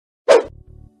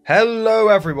Hello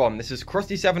everyone, this is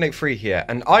Krusty783 here,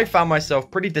 and I found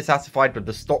myself pretty dissatisfied with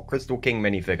the stock Crystal King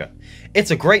minifigure.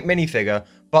 It's a great minifigure,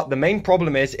 but the main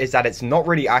problem is that it's not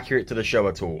really accurate to the show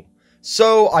at all.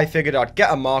 So I figured I'd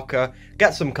get a marker,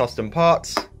 get some custom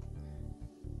parts,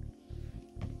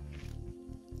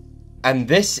 and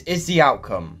this is the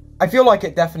outcome. I feel like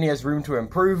it definitely has room to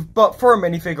improve, but for a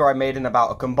minifigure I made in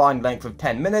about a combined length of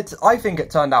 10 minutes, I think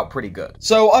it turned out pretty good.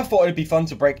 So I thought it'd be fun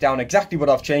to break down exactly what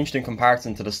I've changed in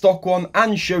comparison to the stock one,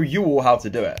 and show you all how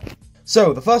to do it.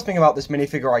 So the first thing about this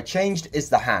minifigure I changed is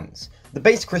the hands. The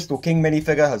base Crystal King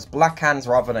minifigure has black hands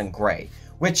rather than grey,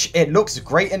 which it looks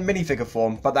great in minifigure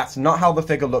form, but that's not how the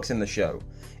figure looks in the show.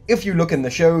 If you look in the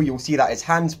show, you'll see that his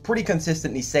hands pretty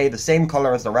consistently stay the same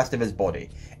colour as the rest of his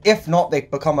body. If not, they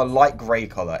become a light grey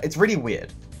colour. It's really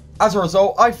weird. As a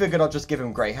result, I figured I'd just give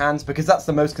him grey hands because that's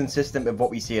the most consistent with what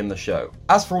we see in the show.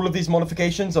 As for all of these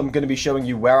modifications, I'm going to be showing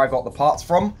you where I got the parts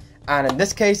from. And in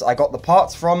this case, I got the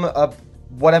parts from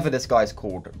whatever this guy's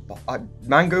called.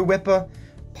 Mango Whipper?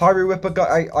 Pyro Whipper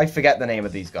guy? I forget the name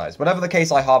of these guys. Whatever the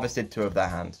case, I harvested 2 of their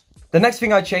hands. The next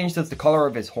thing I changed is the colour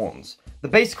of his horns. The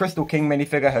base Crystal King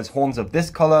minifigure has horns of this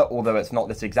colour, although it's not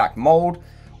this exact mould,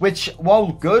 which,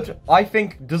 while good, I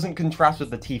think doesn't contrast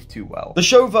with the teeth too well. The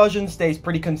show version stays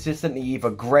pretty consistently either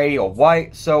grey or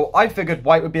white, so I figured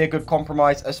white would be a good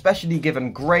compromise, especially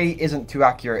given grey isn't too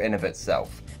accurate in of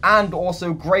itself. And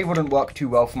also, grey wouldn't work too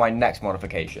well for my next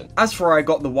modification. As for where I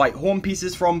got the white horn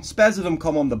pieces from, spares of them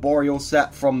come on the Boreal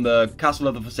set from the Castle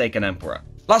of the Forsaken Emperor.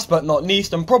 Last but not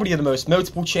least, and probably the most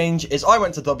notable change, is I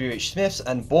went to WH Smith's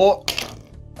and bought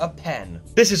a pen.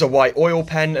 This is a white oil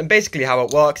pen, and basically how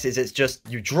it works is it's just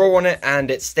you draw on it and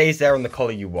it stays there in the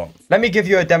color you want. Let me give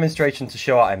you a demonstration to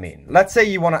show what I mean. Let's say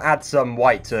you want to add some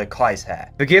white to Kai's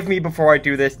hair. Forgive me before I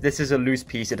do this. This is a loose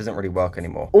piece. It doesn't really work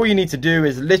anymore. All you need to do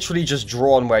is literally just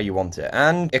draw on where you want it,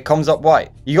 and it comes up white.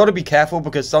 You got to be careful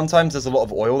because sometimes there's a lot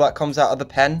of oil that comes out of the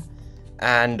pen.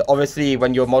 And obviously,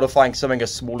 when you're modifying something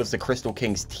as small as the Crystal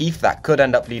King's teeth, that could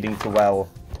end up leading to, well,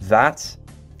 that.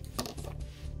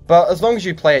 But as long as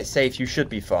you play it safe, you should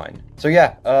be fine. So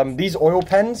yeah, these oil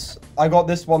pens, I got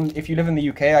this one, if you live in the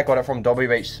UK, I got it from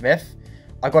WH Smith.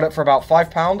 I got it for about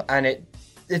 £5, and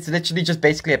it's literally just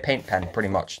basically a paint pen, pretty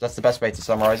much. That's the best way to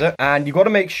summarize it. And you got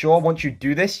to make sure, once you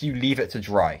do this, you leave it to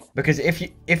dry. Because if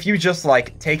you just,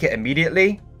 like, take it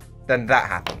immediately, then that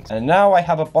happens. And now I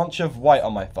have a bunch of white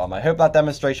on my thumb. I hope that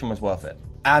demonstration was worth it.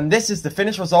 And this is the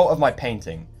finished result of my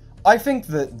painting. I think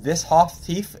that this half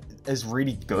teeth is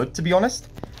really good, to be honest.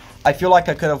 I feel like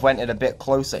I could have went it a bit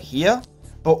closer here,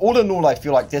 but all in all, I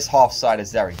feel like this half side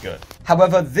is very good.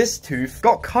 However, this tooth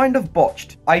got kind of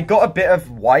botched. I got a bit of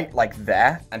white, like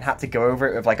there, and had to go over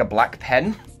it with like a black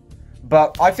pen.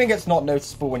 But I think it's not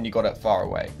noticeable when you got it far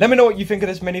away. Let me know what you think of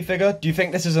this minifigure. Do you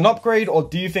think this is an upgrade, or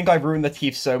do you think I've ruined the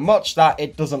teeth so much that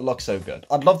it doesn't look so good?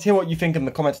 I'd love to hear what you think in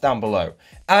the comments down below.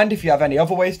 And if you have any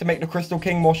other ways to make the Crystal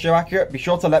King more show accurate, be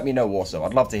sure to let me know also.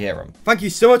 I'd love to hear them. Thank you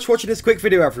so much for watching this quick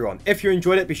video, everyone. If you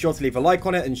enjoyed it, be sure to leave a like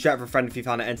on it and share it with a friend if you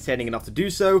found it entertaining enough to do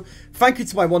so. Thank you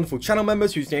to my wonderful channel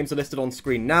members whose names are listed on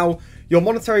screen now. Your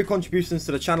monetary contributions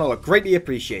to the channel are greatly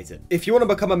appreciated. If you want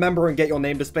to become a member and get your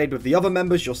name displayed with the other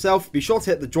members yourself, be sure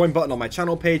to hit the join button on my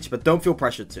channel page, but don't feel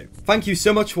pressured to. Thank you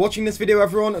so much for watching this video,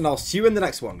 everyone, and I'll see you in the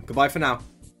next one. Goodbye for now.